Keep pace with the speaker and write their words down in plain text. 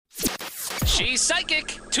She's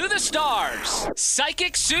psychic to the stars.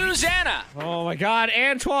 Psychic Susanna. Oh, my God.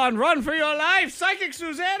 Antoine, run for your life. Psychic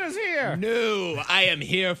Susanna's here. No, I am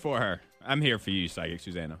here for her. I'm here for you, Psychic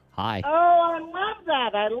Susanna. Hi. Oh, I love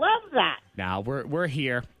that. I love that. Now, we're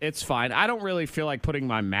here. It's fine. I don't really feel like putting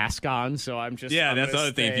my mask on, so I'm just... Yeah, I'm that's the gonna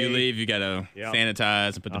other thing. If you stay leave, you got to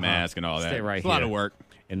sanitize and put the mask and all that. Stay right It's a lot here. of work.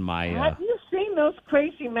 In my... Have you seen those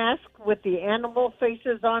crazy masks with the animal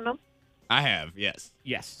faces on them? I have, yes.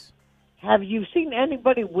 Yes. Have you seen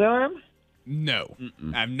anybody wear them? No.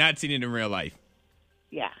 I've not seen it in real life.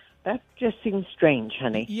 Yeah, that just seems strange,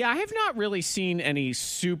 honey. Yeah, I have not really seen any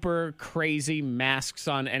super crazy masks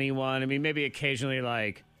on anyone. I mean, maybe occasionally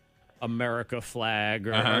like America flag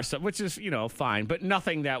or something, which is, fine. But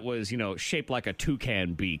nothing that was, shaped like a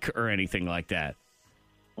toucan beak or anything like that.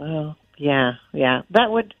 Well, yeah.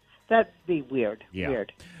 That'd be weird. Yeah.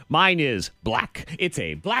 Weird. Mine is black. It's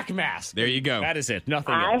a black mask. There you go. That is it.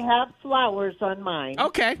 Nothing I else. have flowers on mine.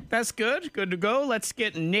 Okay, that's good. Good to go. Let's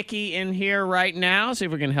get Nikki in here right now, see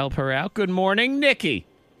if we can help her out. Good morning, Nikki.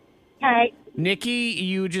 Hi. Nikki,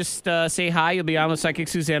 you just say hi. You'll be on with Psychic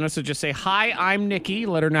Susanna, so just say, hi, I'm Nikki.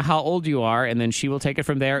 Let her know how old you are, and then she will take it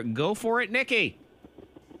from there. Go for it, Nikki.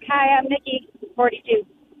 Hi, I'm Nikki, 42.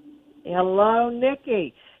 Hello,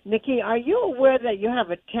 Nikki. Nikki, are you aware that you have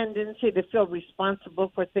a tendency to feel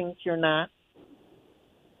responsible for things you're not?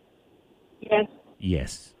 Yes.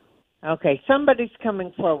 Yes. Okay, somebody's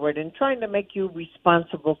coming forward and trying to make you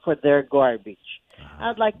responsible for their garbage.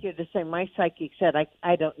 I'd like you to say, my psychic said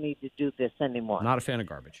I don't need to do this anymore. Not a fan of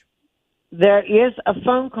garbage. There is a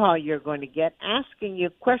phone call you're going to get asking you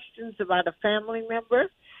questions about a family member.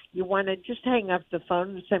 You want to just hang up the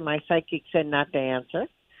phone and say, my psychic said not to answer.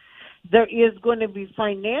 There is going to be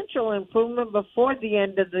financial improvement before the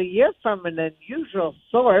end of the year from an unusual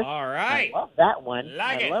source. All right. I love that one.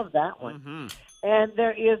 Like I it. love that one. Mm-hmm. And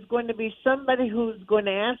there is going to be somebody who's going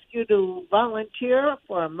to ask you to volunteer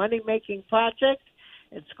for a money-making project.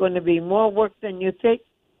 It's going to be more work than you think,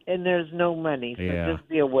 and there's no money. So just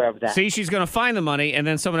be aware of that. See, she's going to find the money, and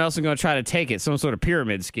then someone else is going to try to take it, some sort of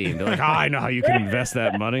pyramid scheme. They're like, I know how you can invest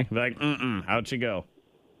that money. They're like, out you go.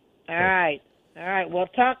 All right. All right. We'll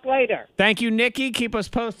talk later. Thank you, Nikki. Keep us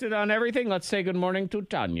posted on everything. Let's say good morning to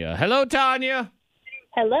Tanya. Hello, Tanya.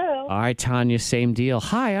 Hello. All right, Tanya, same deal.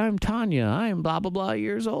 Hi, I'm Tanya. I'm blah, blah, blah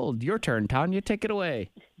years old. Your turn, Tanya. Take it away.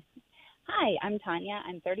 Hi, I'm Tanya.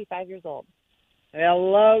 I'm 35 years old.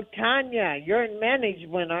 Hello, Tanya. You're in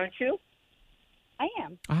management, aren't you? I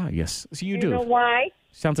am. Ah, yes. So you Do you know why?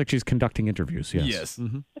 Sounds like she's conducting interviews, yes. Yes.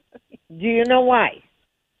 Mm-hmm. Do you know why?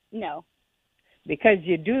 No. Because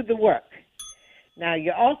you do the work. Now,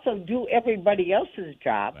 you also do everybody else's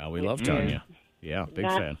job. Well, we love Tanya. Yeah, big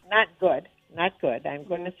fan. Not good. Not good. I'm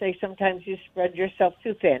going to say sometimes you spread yourself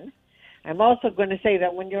too thin. I'm also going to say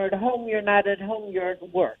that when you're at home, you're not at home, you're at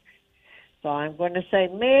work. So I'm going to say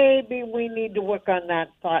maybe we need to work on that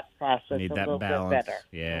thought process Need a that little balance. bit better.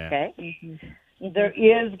 Yeah. Okay? Mm-hmm. There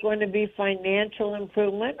is going to be financial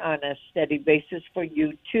improvement on a steady basis for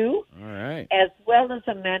you, too, All right. as well as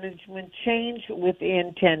a management change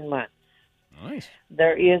within 10 months. Nice.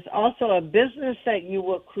 There is also a business that you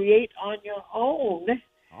will create on your own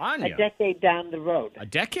Anya. a decade down the road. A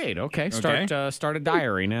decade. Okay. Start a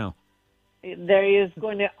diary now. There is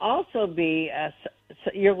going to also be,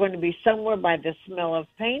 you're going to be somewhere by the smell of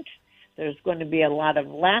paint. There's going to be a lot of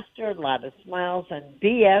laughter, a lot of smiles, and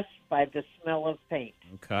BS by the smell of paint.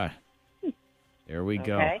 Okay. There we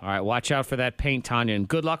go. Okay. All right. Watch out for that paint, Tanya, and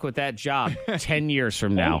good luck with that job 10 years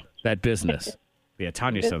from now, that business. Yeah,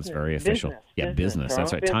 Tanya sounds very official. Business.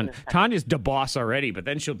 That's right. Tanya's the boss already, but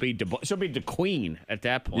then she'll be the queen at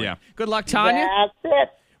that point. Yeah. Good luck, Tanya. That's it.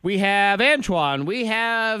 We have Antoine. We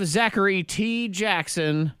have Zachary T.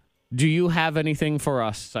 Jackson. Do you have anything for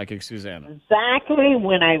us, Psychic Susanna? Exactly.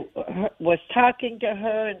 When I was talking to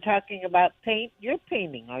her and talking about paint, you're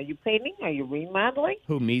painting. Are you painting? Are you remodeling?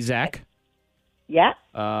 Who, me, Zach? Yeah.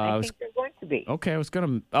 I I was think you're going to be. okay. I was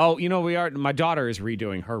gonna. Oh, we are. My daughter is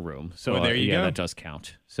redoing her room, so there you go. that does count.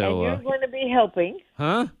 And So, you're going to be helping.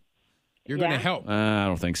 huh? You're going to Yeah. help. I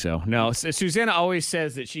don't think so. No, Susanna always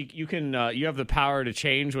says that you have the power to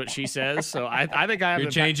change what she says. So I think I have.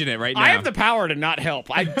 You're changing it right now. I have the power to not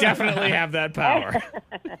help. I definitely have that power.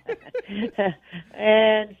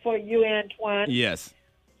 And for you, Antoine, Yes.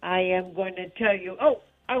 I am going to tell you. Oh,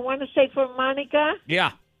 I want to say for Monica,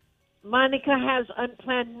 Yeah. Monica has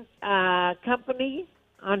unplanned company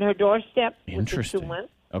on her doorstep within 2 Interesting.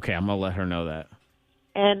 months. Okay, I'm gonna let her know that.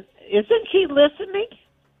 And isn't she listening?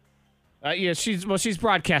 Yeah, she's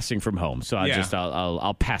broadcasting from home, so Yeah.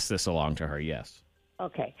 I'll pass this along to her. Yes.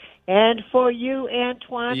 Okay. And for you,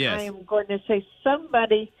 Antoine, Yes. I am going to say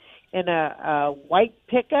somebody in a white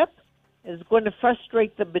pickup is going to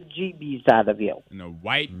frustrate the bejeebies out of you. In a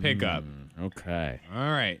white pickup. Okay.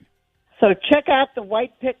 All right. So check out the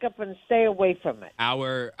white pickup and stay away from it.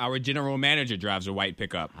 Our general manager drives a white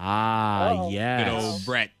pickup. Ah, yes. Good old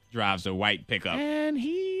Brett drives a white pickup. And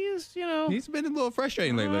he's, He's been a little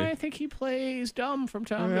frustrating lately. I think he plays dumb from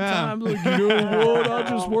time to Yeah. time. Like, you know what? I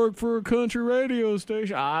just work for a country radio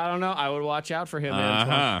station. I don't know. I would watch out for him.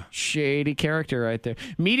 Antoine. Shady character right there.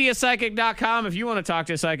 MediaPsychic.com. If you want to talk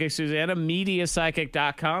to Psychic Susanna,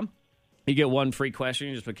 MediaPsychic.com. You get one free question.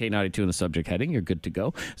 You just put K92 in the subject heading. You're good to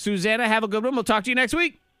go. Susanna, have a good one. We'll talk to you next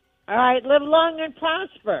week. All right, live long and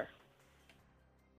prosper.